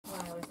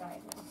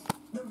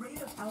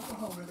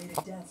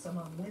Alcohol-related deaths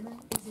among women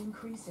is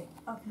increasing,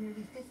 up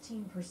nearly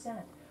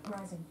 15%,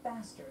 rising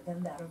faster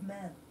than that of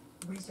men.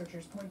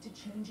 Researchers point to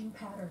changing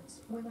patterns.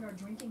 Women are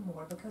drinking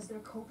more because they're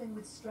coping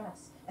with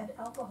stress, and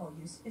alcohol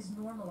use is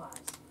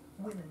normalized.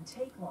 Women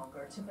take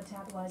longer to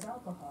metabolize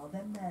alcohol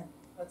than men.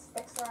 It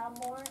sticks around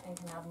more and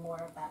can have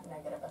more of that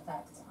negative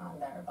effect on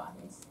their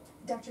bodies.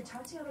 Dr.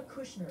 Tatiana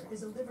Kushner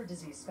is a liver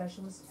disease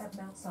specialist at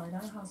Mount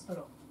Sinai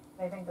Hospital.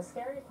 I think the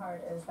scary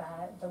part is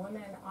that the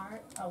women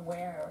aren't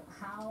aware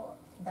how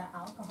the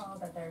alcohol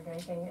that they're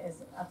drinking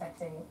is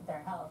affecting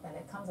their health, and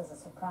it comes as a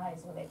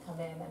surprise when they come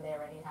in and they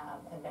already have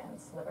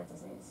advanced liver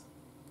disease.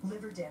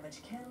 Liver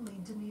damage can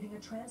lead to needing a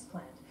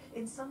transplant.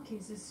 In some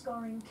cases,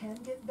 scarring can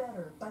get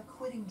better by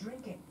quitting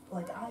drinking,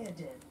 like Aya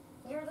did.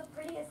 You're the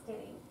prettiest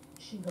kitty.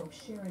 She hopes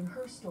sharing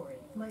her story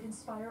might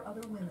inspire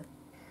other women.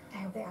 I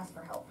hope they ask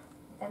for help.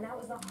 And that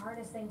was the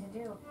hardest thing to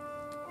do.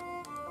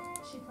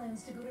 She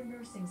plans to go to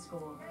nursing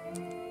school,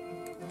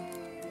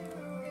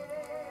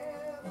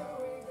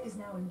 is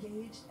now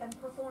engaged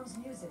and performs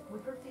music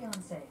with her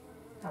fiancé.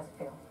 How's it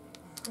feel?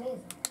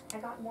 Amazing. I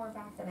got more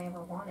back than I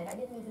ever wanted. I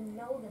didn't even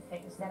know the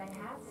things that I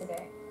have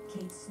today.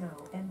 Kate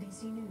Snow,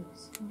 NBC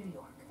News, New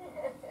York.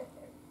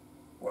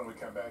 When we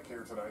come back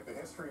here tonight, the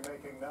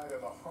history-making night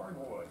in the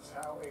hardwoods,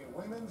 how a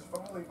women's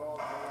volleyball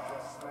game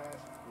just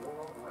smashed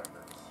world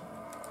records.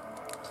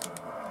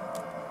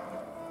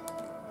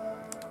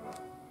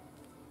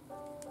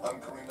 I'm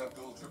Kareem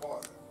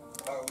Abdul-Jabbar.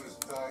 I was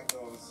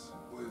diagnosed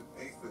with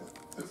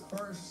AFib. The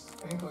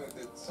first inkling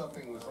that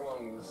something was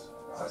wrong was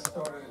I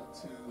started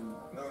to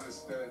notice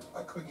that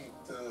I couldn't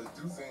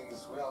do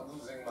things without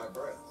losing my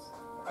breath.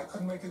 I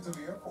couldn't make it to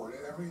the airport.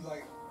 Every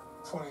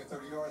 20 or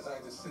 30 yards, I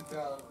had to sit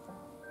down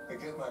and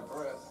get my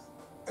breath.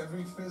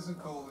 Every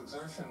physical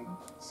exertion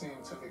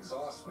seemed to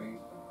exhaust me.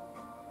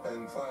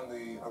 And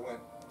finally, I went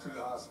to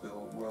the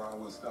hospital where I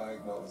was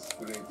diagnosed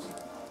with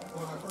AFib.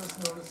 When I first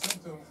noticed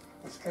symptoms,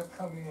 which kept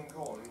coming and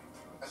going,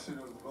 I should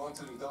have gone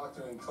to the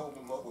doctor and told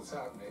him what was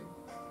happening.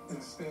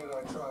 Instead,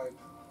 I tried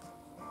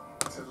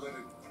to let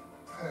it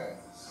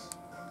pass.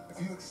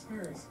 If you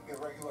experience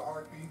irregular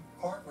heartbeat,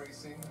 heart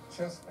racing,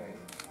 chest pain,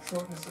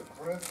 shortness of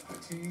breath,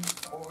 fatigue,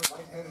 or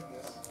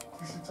lightheadedness,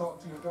 you should talk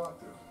to your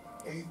doctor.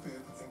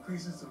 AFib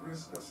increases the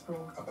risk of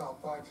stroke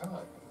about 5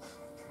 times.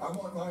 I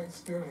want my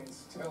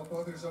experience to help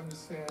others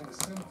understand the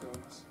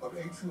symptoms of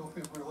atrial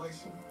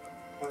fibrillation.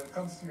 When it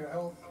comes to your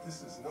health,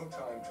 this is no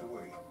time to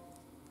wait.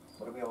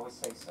 What do we always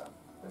say, son?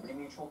 Liberty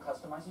Mutual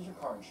customizes your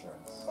car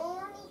insurance. They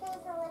only pay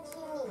for what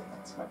you need.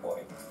 That's my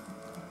boy.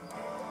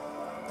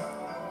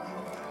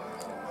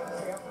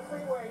 Stay up the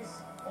freeways.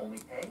 Only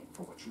pay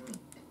for what you need.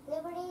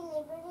 Liberty,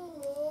 liberty,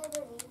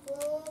 liberty.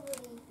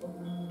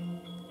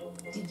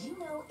 Did you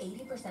know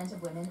 80%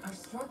 of women are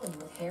struggling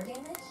with hair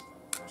damage?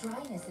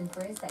 Dryness and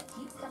frizz that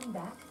keeps coming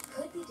back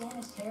could be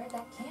damaged hair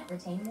that can't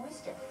retain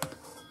moisture.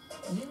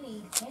 You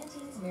need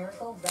Pantene's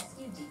Miracle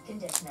Rescue Deep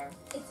Conditioner.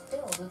 It's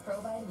filled with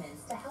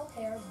provitamins to help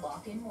hair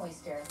lock in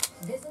moisture,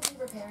 visibly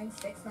repairing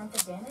 6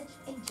 months of damage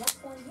in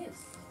just 1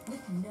 use,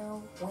 with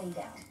no way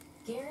down.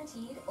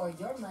 Guaranteed or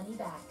your money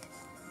back.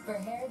 For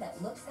hair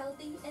that looks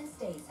healthy and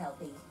stays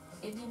healthy.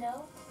 If you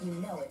know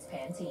it's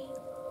Pantene.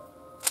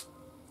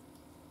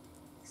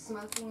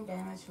 Smoking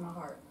damaged my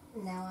heart.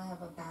 Now I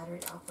have a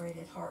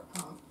battery-operated heart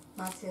pump.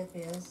 My tip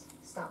is,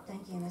 stop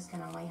thinking this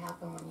can only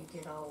happen when you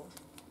get old.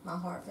 My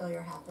heart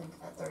failure happened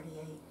at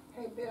 38.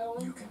 Hey,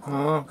 Billy. You can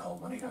call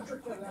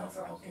 1-800-QUIT-NOW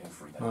for help getting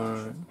free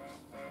medication.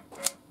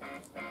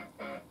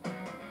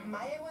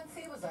 My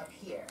A1C was up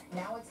here.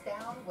 Now it's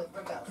down with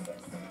Rubiks.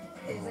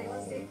 His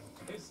A1C?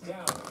 It's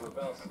down with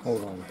Rubiks.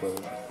 Hold on,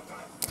 brother.